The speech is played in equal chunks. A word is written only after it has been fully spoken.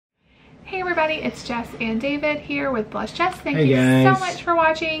everybody, it's Jess and David here with Blush Jess. Thank you so much for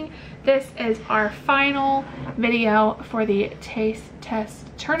watching. This is our final video for the taste test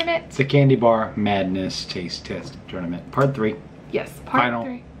tournament. It's the Candy Bar Madness Taste Test Tournament, part 3. Yes, part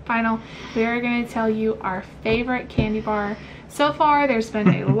 3. Final. We are going to tell you our favorite candy bar. So far, there's been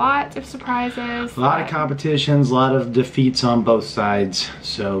a lot of surprises. A lot of competitions, a lot of defeats on both sides.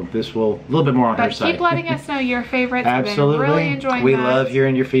 So this will a little bit more on her side. But keep letting us know your favorites. Absolutely. We've been really enjoying We that. love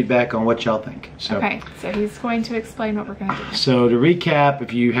hearing your feedback on what y'all think. So. Okay, so he's going to explain what we're going to do. So to recap,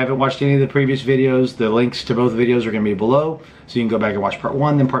 if you haven't watched any of the previous videos, the links to both videos are going to be below. So you can go back and watch part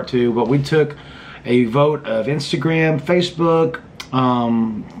 1, then part 2. But we took a vote of Instagram, Facebook,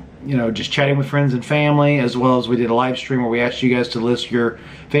 you know, just chatting with friends and family, as well as we did a live stream where we asked you guys to list your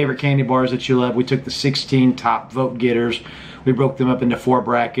favorite candy bars that you love. We took the 16 top vote getters. We broke them up into 4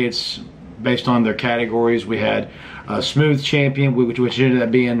 brackets based on their categories. We had a Smooth Champion, which ended up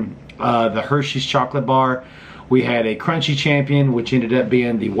being the Hershey's chocolate bar. We had a Crunchy Champion, which ended up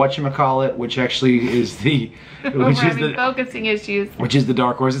being the whatchamacallit, which actually is the focusing issues. Which is the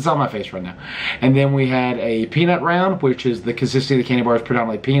dark horse. It's on my face right now. And then we had a Peanut Round, which is the consistency of the candy bar is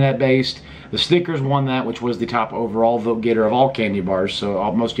predominantly peanut based. The Snickers won that, which was the top overall vote getter of all candy bars.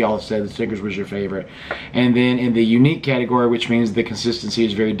 So most of y'all have said the Snickers was your favorite. And then in the unique category, which means the consistency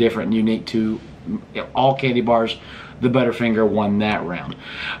is very different and unique to all candy bars, the Butterfinger won that round.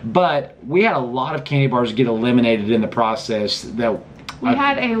 But we had a lot of candy bars get eliminated in the process. That we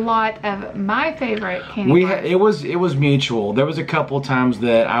had a lot of my favorite candy bars. It was mutual. There was a couple of times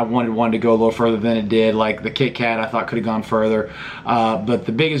that I wanted one to go a little further than it did, like the Kit Kat I thought could have gone further. But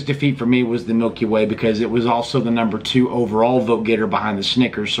the biggest defeat for me was the Milky Way, because it was also the number 2 overall vote getter behind the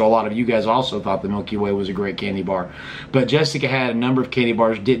Snickers. So a lot of you guys also thought the Milky Way was a great candy bar. But Jessica had a number of candy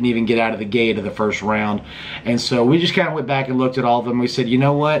bars, didn't even get out of the gate of the first round. And so we just kind of went back and looked at all of them. We said, you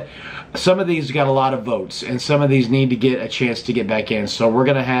know what? Some of these got a lot of votes, and some of these need to get a chance to get back in. So we're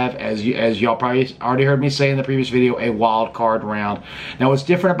going to have, as y'all probably already heard me say in the previous video, a wild card round. Now what's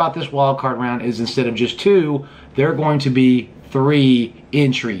different about this wild card round is instead of just 2, there are going to be 3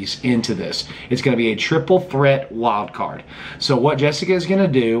 entries into this. It's going to be a triple threat wild card. So what Jessica is going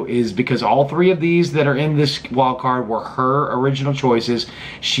to do is, because all 3 of these that are in this wild card were her original choices,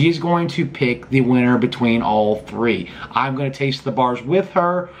 she's going to pick the winner between all 3. I'm going to taste the bars with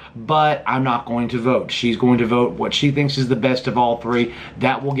her, but I'm not going to vote. She's going to vote what she thinks is the best of all 3.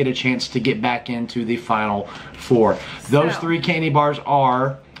 That will get a chance to get back into the final 4. Those 3 candy bars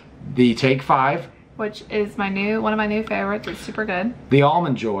are the Take 5, which is one of my new favorites. It's super good. The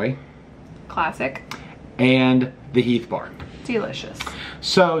Almond Joy. Classic. And the Heath Bar. Delicious.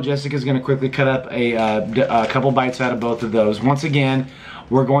 So Jessica's going to quickly cut up a couple bites out of both of those. Once again,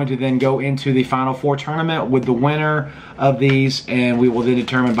 we're going to then go into the Final 4 tournament with the winner of these, and we will then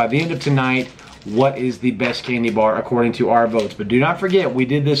determine by the end of tonight what is the best candy bar according to our votes. But do not forget, we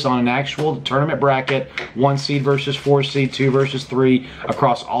did this on an actual tournament bracket, 1 seed versus 4 seed, 2 versus 3,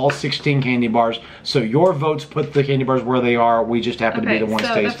 across all 16 candy bars. So your votes put the candy bars where they are. We just happen to be the ones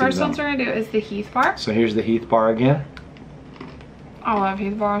tasting them. So the first ones we're going to do is the Heath Bar. So here's the Heath Bar again. I love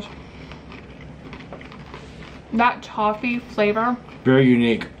Heath Bars. That toffee flavor. Very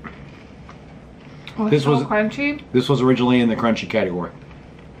unique. This was crunchy. This was originally in the crunchy category.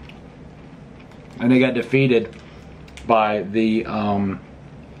 And they got defeated by the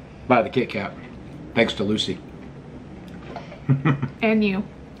Kit Kat, thanks to Lucy. And you.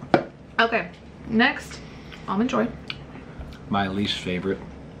 Okay, next, Almond Joy. My least favorite.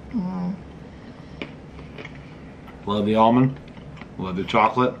 Love the almond. Love the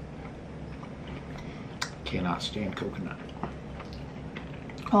chocolate. Cannot stand coconut.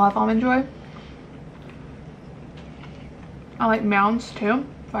 I love Almond Joy. I like Mounds too,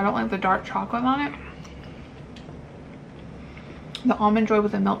 but I don't like the dark chocolate on it. The Almond Joy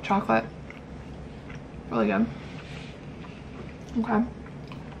with the milk chocolate. Really good. Okay.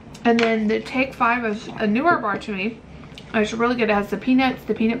 And then the Take 5 is a newer bar to me. It's really good. It has the peanuts,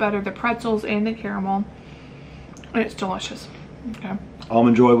 the peanut butter, the pretzels, and the caramel. And it's delicious. Okay.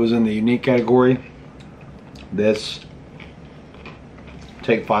 Almond Joy was in the unique category. This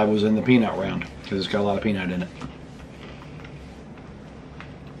Take 5 was in the peanut round because it's got a lot of peanut in it.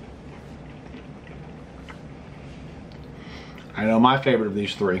 I know my favorite of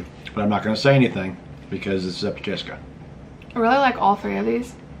these 3, but I'm not going to say anything because it's up to Jessica. I really like all 3 of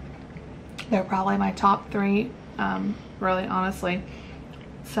these. They're probably my top 3, really honestly.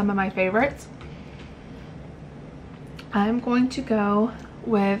 Some of my favorites. I'm going to go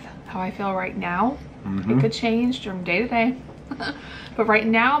with how I feel right now. It could change from day to day. But right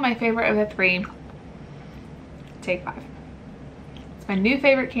now, my favorite of the 3, Take 5. It's my new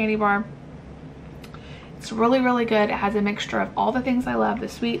favorite candy bar. It's really, really good. It has a mixture of all the things I love, the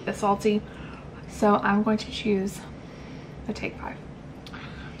sweet, the salty. So I'm going to choose the Take 5.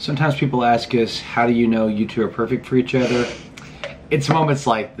 Sometimes people ask us, how do you know you two are perfect for each other? It's moments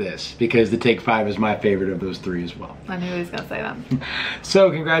like this, because the Take 5 is my favorite of those three as well. I knew he was going to say that. So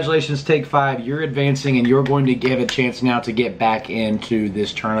congratulations, Take 5. You're advancing, and you're going to give a chance now to get back into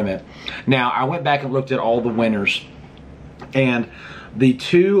this tournament. Now, I went back and looked at all the winners, and the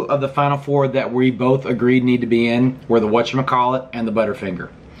two of the Final Four that we both agreed need to be in were the Whatchamacallit and the Butterfinger.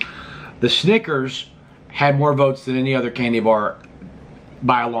 The Snickers had more votes than any other candy bar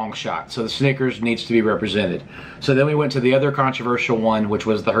by a long shot. So the Snickers needs to be represented. So then we went to the other controversial one, which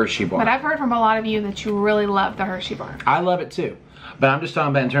was the Hershey bar. But I've heard from a lot of you that you really love the Hershey bar. I love it too. But I'm just talking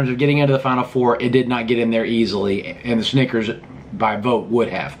about in terms of getting into the Final Four, it did not get in there easily, and the Snickers by vote would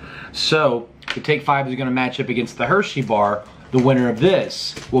have. So the Take 5 is going to match up against the Hershey bar. The winner of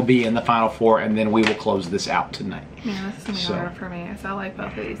this will be in the Final Four, and then we will close this out tonight. Yeah, this is going to be harder for me, so I like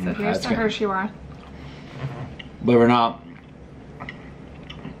both of these. So here's the Hershey bar. Believe it or not,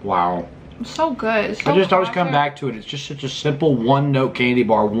 wow. It's so good. It's so I just always come back to it. It's just such a simple one-note candy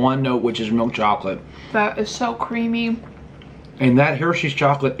bar. One note, which is milk chocolate. That is so creamy. And that Hershey's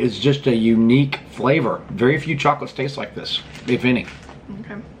chocolate is just a unique flavor. Very few chocolates taste like this, if any.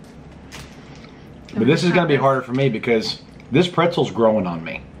 Okay. But this is going to be harder for me because this pretzel's growing on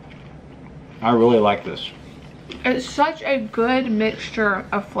me. I really like this. It's such a good mixture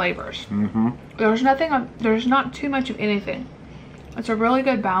of flavors. Mm-hmm. There's not too much of anything. It's a really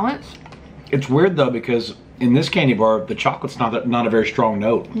good balance. It's weird though because in this candy bar, the chocolate's not a very strong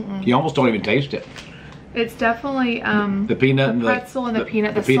note. You almost don't even taste it. It's definitely the peanut and the pretzel and the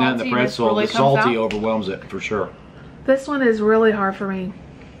peanut. The peanut and the pretzel. Really the salty out. overwhelms it for sure. This one is really hard for me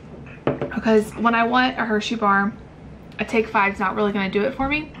because when I want a Hershey bar, a Take 5 is not really going to do it for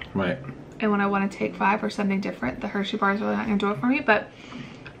me. Right. And when I want a Take 5 or something different, the Hershey bar is really not going to do it for me. But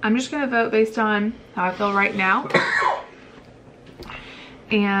I'm just going to vote based on how I feel right now.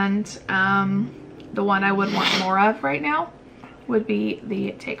 And the one I would want more of right now would be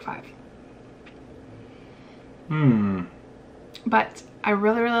the Take 5. But I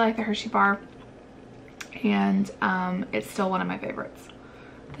really, really like the Hershey bar. And it's still one of my favorites.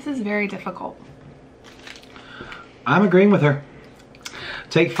 This is very difficult. I'm agreeing with her.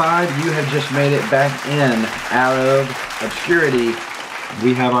 Take 5, you have just made it back in out of obscurity.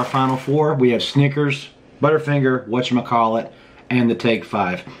 We have our Final Four. We have Snickers, Butterfinger, Whatchamacallit, and the Take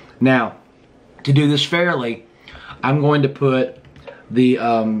 5. Now, to do this fairly, I'm going to put the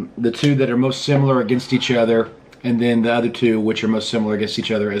two that are most similar against each other, and then the other two which are most similar against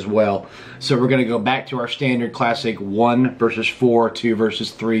each other as well. So we're going to go back to our standard classic 1 versus 4, 2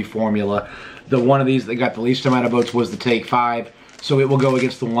 versus 3 formula. The one of these that got the least amount of votes was the Take 5. So it will go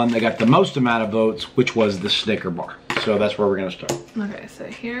against the one that got the most amount of votes, which was the Snicker bar. So that's where we're going to start. Okay, so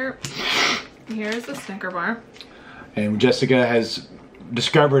here's the Snicker bar. And Jessica has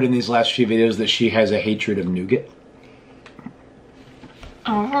discovered in these last few videos that she has a hatred of nougat.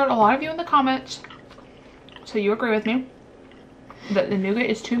 I've heard a lot of you in the comments, so you agree with me, that the nougat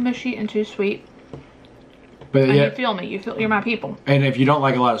is too mushy and too sweet. But and yeah, you feel me. You're my people. And if you don't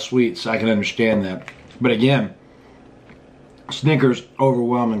like a lot of sweets, I can understand that. But again, Snickers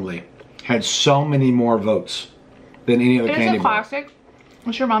overwhelmingly had so many more votes than any other candy bar. It's a classic.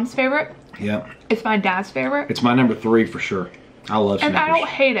 It's your mom's favorite. Yep. It's my dad's favorite. It's my number 3 for sure. I love Snickers. And I don't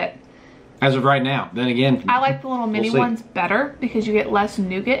hate it. As of right now. Then again, I like the little mini ones better because you get less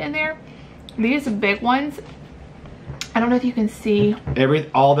nougat in there. These big ones, I don't know if you can see.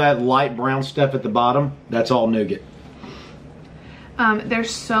 All that light brown stuff at the bottom, that's all nougat. There's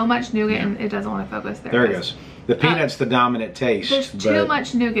so much nougat and it doesn't want to focus there. There it goes. The peanut's the dominant taste. There's too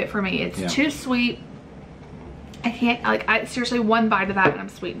much nougat for me. It's too sweet. I can't, seriously, one bite of that and I'm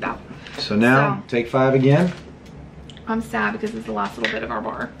sweetened out. So now, Take 5 again. I'm sad because it's the last little bit of our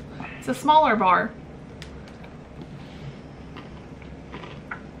bar. It's a smaller bar.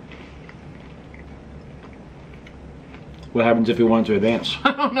 What happens if we want to advance?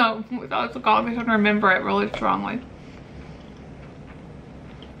 I don't know. That's a coffee, so I remember it really strongly.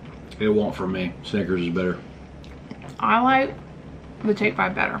 It won't for me. Snickers is better. I like the Take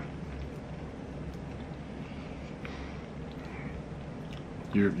 5 better.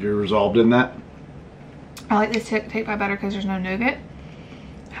 You're resolved in that? I like this Take 5 better because there's no nougat.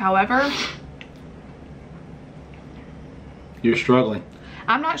 However, you're struggling.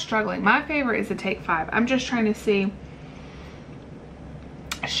 I'm not struggling. My favorite is the Take 5. I'm just trying to see,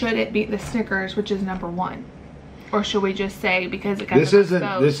 should it beat the Snickers, which is number 1? Or should we just say because it got this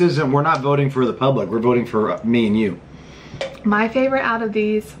isn't, we're not voting for the public. We're voting for me and you. My favorite out of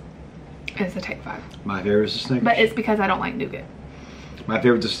these is the Take 5. My favorite is the Snickers. But it's because I don't like nougat. My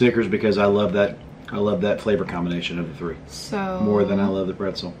favorite is the Snickers because I love that flavor combination of the three. So more than I love the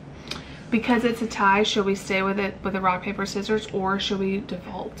pretzel. Because it's a tie, should we stay with it with the rock, paper, scissors, or should we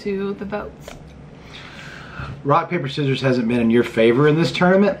default to the votes? Rock, paper, scissors hasn't been in your favor in this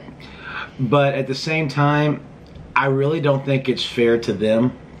tournament, but at the same time, I really don't think it's fair to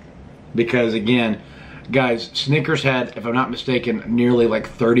them because, again, guys, Snickers had, if I'm not mistaken, nearly like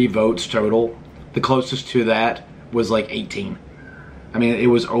 30 votes total. The closest to that was like 18. I mean, it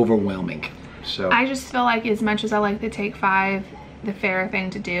was overwhelming. So I just feel like as much as I like the Take 5, the fair thing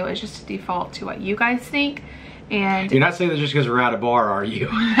to do is just to default to what you guys think. And you're not saying that just because we're at a bar, are you?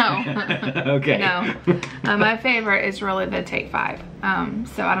 No. Okay. No. My favorite is really the Take 5.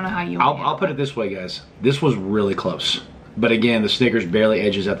 So I don't know how you I'll put it this way, guys. This was really close. But again, the Snickers barely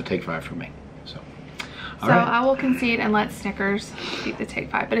edges out the Take 5 for me. So all right. I will concede and let Snickers beat the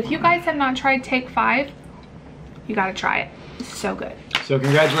Take 5. But if you guys have not tried Take 5, you got to try it. It's so good. So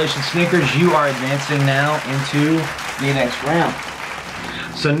congratulations, Snickers. You are advancing now into the next round.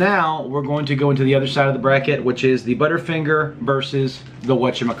 So now we're going to go into the other side of the bracket, which is the Butterfinger versus the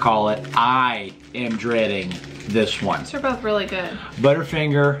whatchamacallit. I am dreading this one. They're both really good.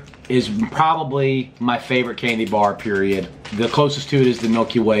 Butterfinger is probably my favorite candy bar, period. The closest to it is the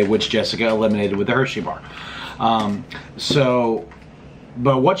Milky Way, which Jessica eliminated with the Hershey bar.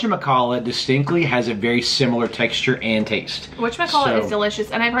 But whatchamacallit distinctly has a very similar texture and taste. Whatchamacallit is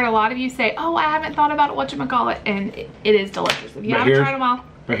delicious, and I've heard a lot of you say, oh, I haven't thought about whatchamacallit, and it is delicious. If you haven't tried them all.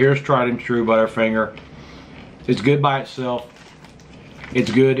 But here's tried and true Butterfinger. It's good by itself.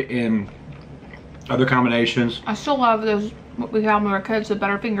 It's good in other combinations. I still love those, what we had when we were kids, the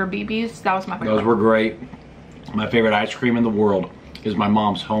Butterfinger BBs. That was my favorite. Those were great. My favorite ice cream in the world is my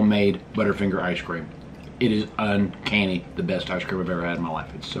mom's homemade Butterfinger ice cream. It is uncanny the best ice cream I've ever had in my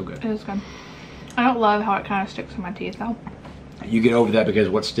life. It's so good. It is good. I don't love how it kind of sticks in my teeth though. You get over that because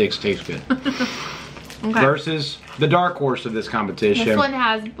what sticks tastes good. Okay. Versus the dark horse of this competition. This one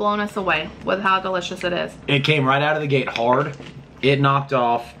has blown us away with how delicious it is. It came right out of the gate hard. It knocked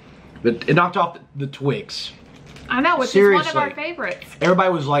off the Twix. I know, which is one of our favorites.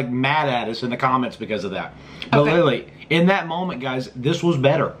 Everybody was like mad at us in the comments because of that. But literally, in that moment, guys, this was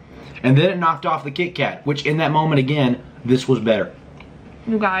better. And then it knocked off the Kit Kat, which in that moment again, this was better.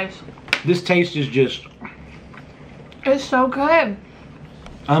 You guys. This taste is just... it's so good.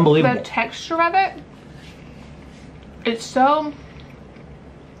 Unbelievable. The texture of it, it's so...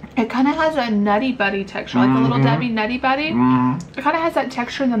 it kind of has a Nutty Buddy texture, like the Little Debbie Nutty Buddy. It kind of has that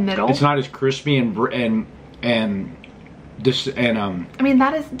texture in the middle. It's not as crispy I mean,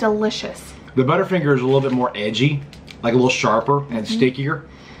 that is delicious. The Butterfinger is a little bit more edgy, like a little sharper and stickier.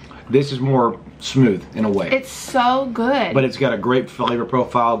 This is more smooth in a way. It's so good. But it's got a great flavor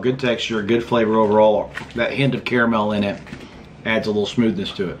profile, good texture, good flavor overall. That hint of caramel in it adds a little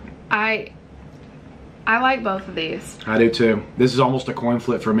smoothness to it. I like both of these. I do too. This is almost a coin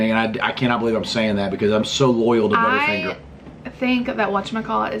flip for me, and I cannot believe I'm saying that because I'm so loyal to Butterfinger. I think that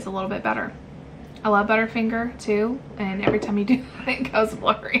whatchamacallit is a little bit better. I love Butterfinger too, and every time you do it goes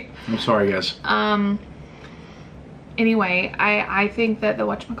blurry. I'm sorry, guys. Anyway, I think that the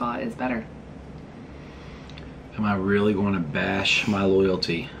whatchamacallit is better. Am I really going to bash my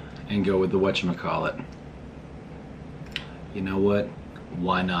loyalty and go with the whatchamacallit? You know what?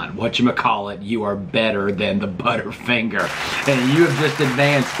 Why not? Whatchamacallit, you are better than the Butterfinger. And you have just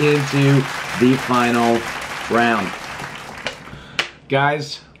advanced into the final round.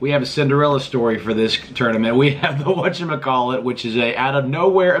 Guys, we have a Cinderella story for this tournament. We have the whatchamacallit, which is a out of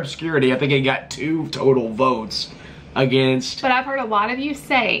nowhere obscurity. I think it got 2 total votes against. But I've heard a lot of you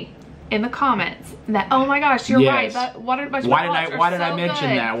say in the comments that, oh my gosh, you're right. But why did I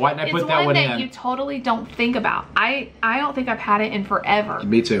mention that? Why did I put that one in? It's one that you totally don't think about. I don't think I've had it in forever.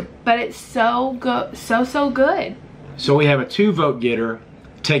 Me too. But it's so good, so good. So we have a 2-vote getter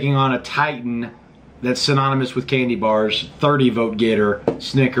taking on a Titan that's synonymous with candy bars, 30-vote getter,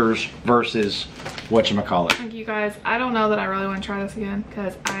 Snickers versus whatchamacallit. Thank you guys. I don't know that I really want to try this again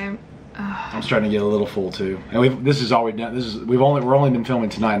because I'm starting to get a little full too. And this is all we've done. We're only been filming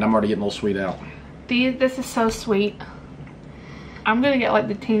tonight, and I'm already getting a little sweet out. This is so sweet. I'm gonna get like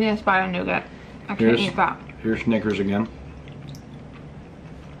the teeniest bite of nougat. I can't eat that. Here's Snickers again.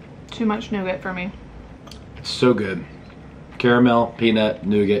 Too much nougat for me. It's so good. Caramel, peanut,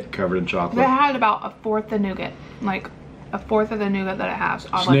 nougat covered in chocolate. They had about 1/4 the nougat, like 1/4 of the nougat that it has.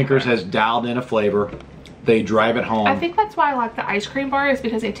 Snickers has dialed in a flavor. They drive it home. I think that's why I like the ice cream bar, is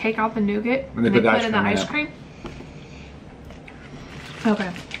because they take out the nougat and they put it in the ice cream. Okay.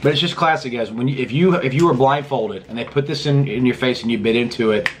 But it's just classic, guys. When if you were blindfolded and they put this in your face and you bit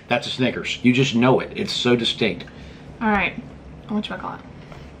into it, that's a Snickers. You just know it. It's so distinct. All right, whatchamacallit?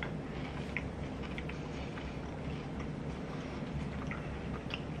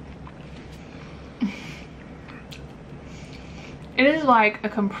 It is like a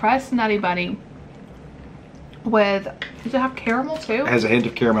compressed Nutty Buddy with, does it have caramel too? It has a hint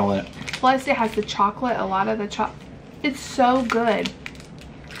of caramel in it. Plus it has the chocolate, a lot of the chocolate. It's so good.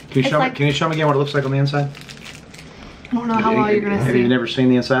 Can you show me again what it looks like on the inside? I don't know how well you're gonna see. Have you never seen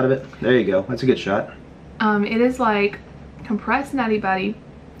the inside of it? There you go. That's a good shot. It is like compressed Nutty Buddy.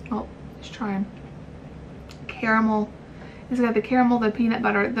 Oh, let's try them. Caramel. It's got the caramel, the peanut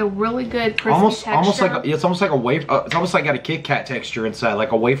butter, the really good crispy texture. It's almost like a wafer. It's almost like got a Kit Kat texture inside,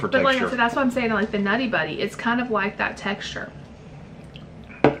 like a wafer texture. But like I said, that's what I'm saying. Like the Nutty Buddy, it's kind of like that texture.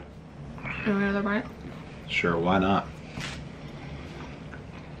 You want another bite? Sure, why not?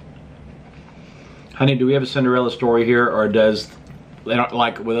 Honey, do we have a Cinderella story here, or does,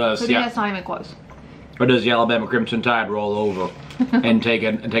 like with us, yeah, it's not even close. Or does the Alabama Crimson Tide roll over and take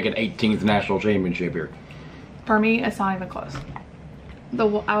an 18th national championship here? For me, it's not even close.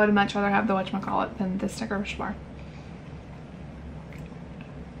 I would much rather have the whatchamacallit than the Snickers bar.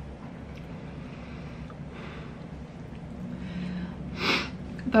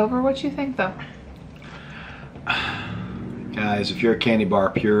 Over, what you think though? Guys, if you're a candy bar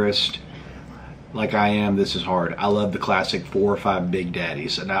purist, like I am, this is hard. I love the classic 4 or 5 Big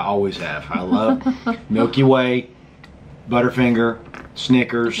Daddies, and I always have. I love Milky Way, Butterfinger,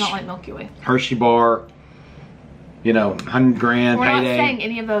 Snickers. It's not like Milky Way. Hershey bar. You know, 100 grand, We're Payday. not saying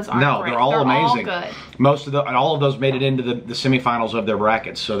any of those aren't No, great. they're all amazing. All good. All of those made it into the semifinals of their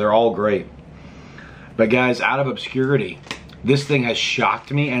brackets, so they're all great. But guys, out of obscurity, this thing has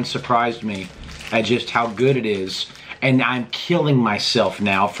shocked me and surprised me at just how good it is. And I'm killing myself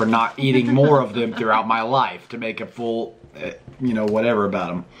now for not eating more of them throughout my life to make a full, you know, whatever about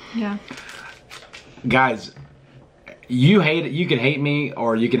them. Yeah. Guys, you can hate me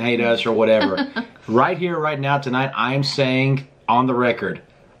or you can hate us or whatever. Right here, right now, tonight, I'm saying on the record,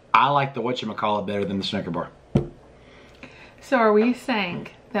 I like the whatchamacallit better than the Snicker bar. So are we saying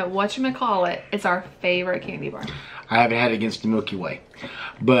that whatchamacallit is our favorite candy bar? I haven't had it against the Milky Way.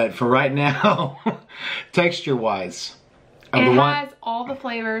 But for right now, texture-wise, it has all the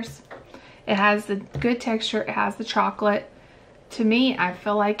flavors. It has the good texture. It has the chocolate. To me, I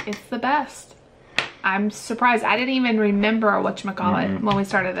feel like it's the best. I'm surprised. I didn't even remember whatchamacallit when we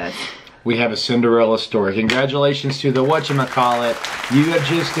started this. We have a Cinderella story. Congratulations to the whatchamacallit. You have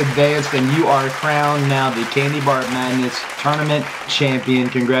just advanced and you are crowned now the Candy Bar Madness Tournament Champion.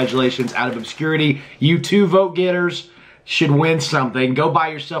 Congratulations. Out of obscurity, you 2 vote getters should win something. Go buy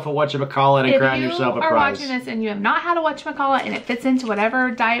yourself a whatchamacallit and crown yourself a prize. If you are watching this and you have not had a whatchamacallit and it fits into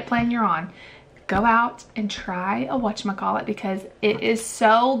whatever diet plan you're on, go out and try a whatchamacallit because it is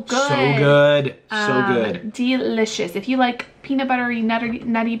so good. So good. So good. Delicious. If you like peanut buttery,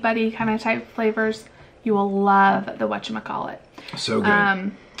 nutty buddy kind of type flavors, you will love the whatchamacallit. So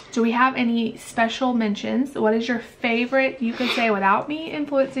good. Do we have any special mentions? What is your favorite, you could say without me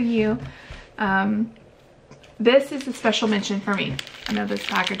influencing you? This is a special mention for me. I know this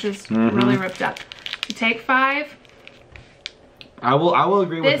package is really ripped up. You take 5. I will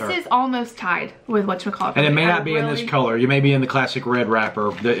agree with her. This is almost tied with whatchamacallit. And it may not be in this color. You may be in the classic red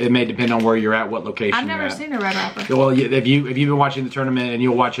wrapper. It may depend on where you're at, what location I've never seen a red wrapper. Well, if you've been watching the tournament and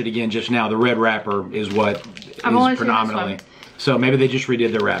you'll watch it again just now, the red wrapper is what is predominantly. So maybe they just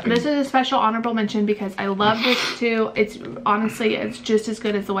redid the wrapping. This is a special honorable mention because I love this too. It's honestly, it's just as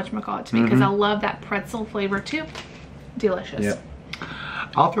good as the whatchamacallit to me because I love that pretzel flavor too. Delicious. Yep.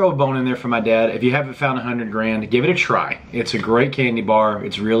 I'll throw a bone in there for my dad. If you haven't found 100 grand, give it a try. It's a great candy bar.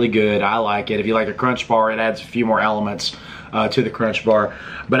 It's really good. I like it. If you like a crunch bar, it adds a few more elements to the crunch bar.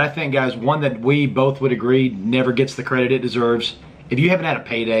 But I think, guys, one that we both would agree never gets the credit it deserves. If you haven't had a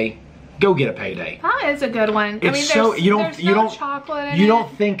Payday, go get a Payday. That is a good one. It's chocolate in it. You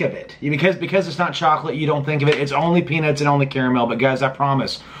don't think of it because it's not chocolate. You don't think of it. It's only peanuts and only caramel. But guys, I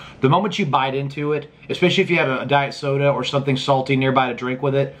promise, the moment you bite into it, especially if you have a diet soda or something salty nearby to drink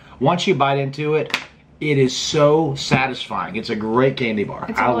with it, once you bite into it, it is so satisfying. It's a great candy bar.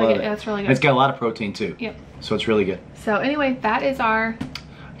 I love it. That's really good. And it's got a lot of protein too. Yep. So it's really good. So anyway, that is our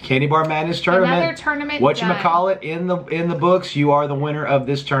Candy Bar Madness tournament. Another tournament. Whatchamacallit in the books. You are the winner of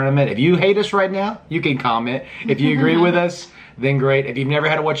this tournament. If you hate us right now, you can comment. If you agree with us, then great. If you've never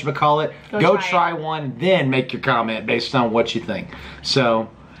had a whatchamacallit, go try one, then make your comment based on what you think. So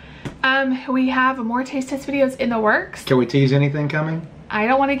we have more taste test videos in the works. Can we tease anything coming? I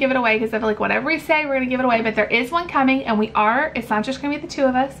don't want to give it away because I feel like whatever we say, we're going to give it away. But there is one coming, and it's not just going to be the two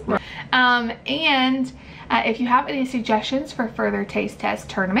of us. If you have any suggestions for further taste test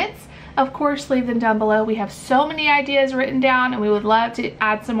tournaments, of course, leave them down below. We have so many ideas written down, and we would love to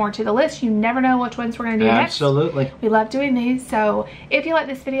add some more to the list. You never know which ones we're going to do next. Absolutely. We love doing these. So if you like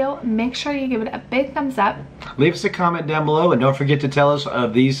this video, make sure you give it a big thumbs up. Leave us a comment down below, and don't forget to tell us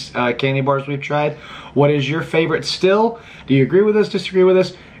of these candy bars we've tried. What is your favorite still? Do you agree with us, disagree with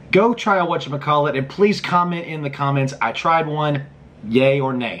us? Go try out whatchamacallit, and please comment in the comments, I tried one, yay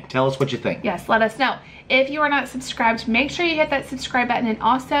or nay. Tell us what you think. Yes, let us know. If you are not subscribed, make sure you hit that subscribe button, and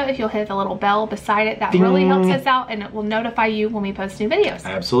also if you'll hit the little bell beside it, that really helps us out, and it will notify you when we post new videos.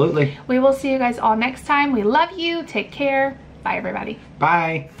 Absolutely. We will see you guys all next time. We love you. Take care. Bye, everybody.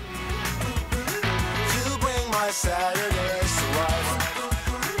 Bye. You bring my Saturdays to life.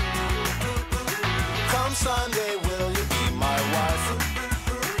 Come Sunday.